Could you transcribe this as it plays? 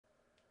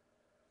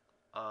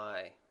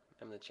I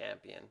am the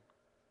champion.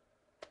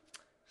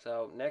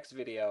 So next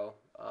video,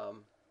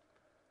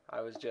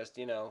 I was just,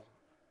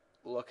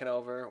 looking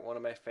over one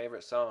of my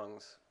favorite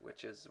songs,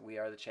 which is "We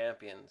Are the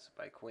Champions"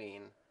 by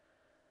Queen,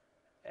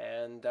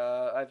 and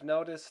I've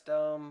noticed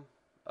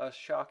a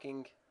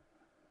shocking,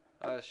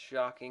 a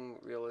shocking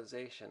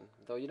realization.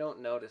 Though you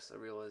don't notice a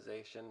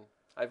realization,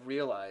 I've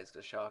realized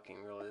a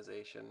shocking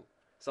realization.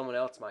 Someone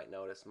else might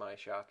notice my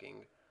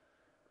shocking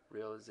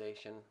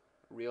realization.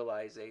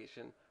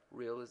 Realization.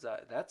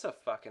 That's a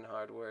fucking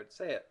hard word.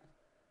 Say it.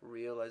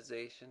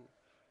 Realization.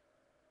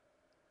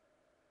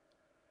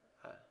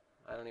 I,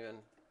 I don't even.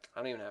 I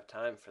don't even have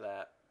time for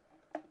that.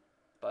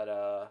 But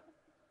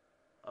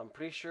I'm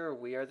pretty sure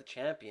 "We Are the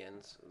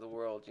Champions," the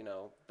world,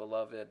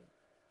 beloved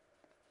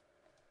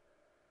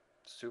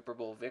Super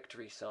Bowl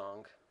victory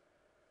song,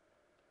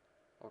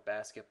 or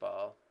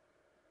basketball,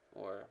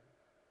 or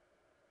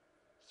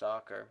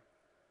soccer,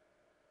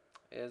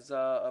 is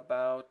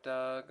about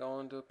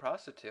going to a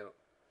prostitute.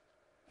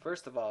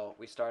 First of all,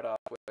 we start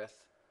off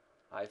with,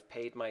 "I've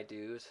paid my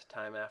dues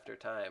time after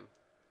time."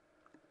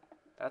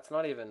 That's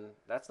not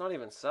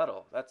even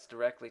subtle. That's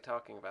directly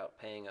talking about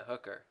paying a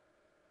hooker.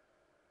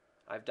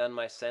 "I've done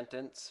my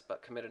sentence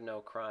but committed no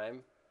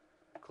crime."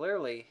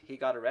 Clearly, he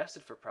got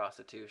arrested for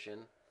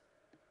prostitution,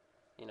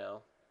 you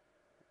know,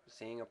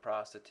 seeing a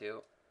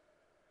prostitute.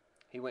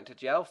 He went to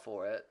jail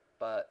for it,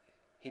 but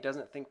he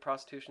doesn't think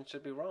prostitution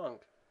should be wrong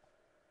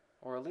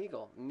or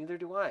illegal. Neither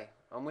do I.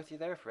 I'm with you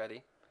there,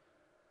 Freddie.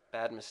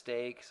 Bad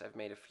mistakes. I've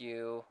made a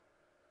few.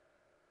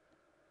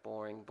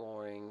 Boring,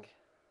 boring.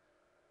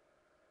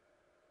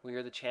 We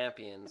are the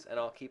champions, and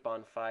I'll keep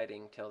on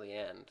fighting till the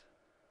end.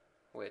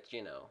 Which,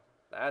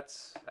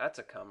 that's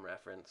a cum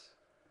reference.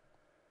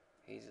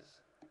 He's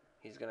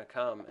he's gonna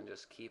come and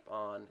just keep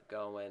on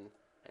going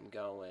and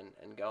going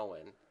and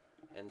going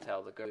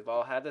until the good. We've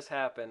all had this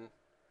happen,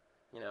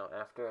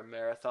 after a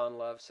marathon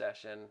love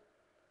session.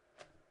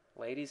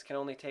 Ladies can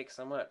only take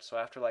so much, so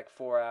after like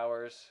 4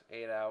 hours,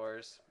 8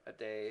 hours a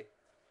day,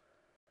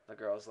 the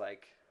girl's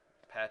like,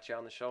 pat you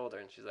on the shoulder,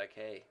 and she's like,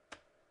 "Hey,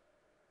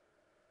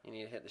 you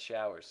need to hit the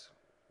showers.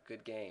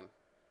 Good game.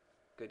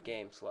 Good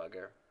game,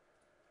 slugger.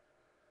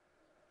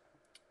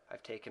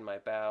 I've taken my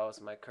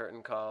bows, my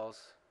curtain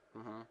calls.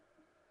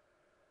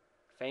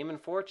 Fame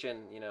and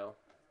fortune,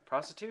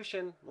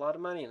 prostitution, a lot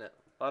of money in it.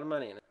 A lot of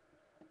money in it.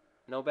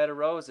 No bed of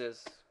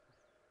roses.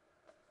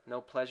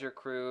 No pleasure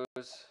cruise.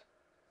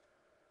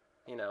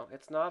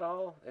 It's not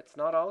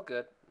all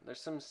good.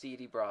 There's some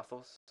seedy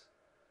brothels.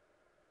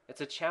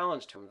 It's a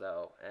challenge to him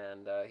though,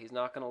 and he's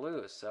not gonna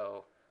lose.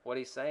 So what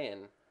he's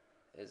saying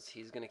is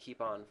he's gonna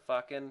keep on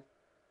fucking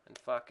and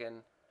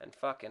fucking and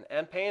fucking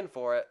and paying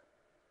for it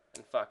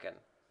and fucking.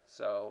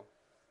 So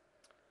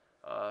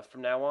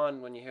from now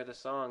on, when you hear the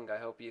song, I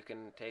hope you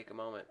can take a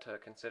moment to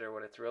consider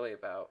what it's really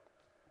about,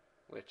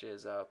 which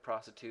is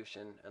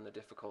prostitution and the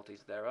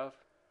difficulties thereof.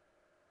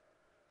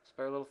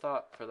 Spare a little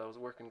thought for those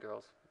working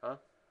girls, huh?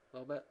 A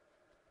little bit?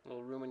 A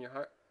little room in your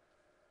heart?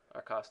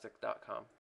 rcaustic.com.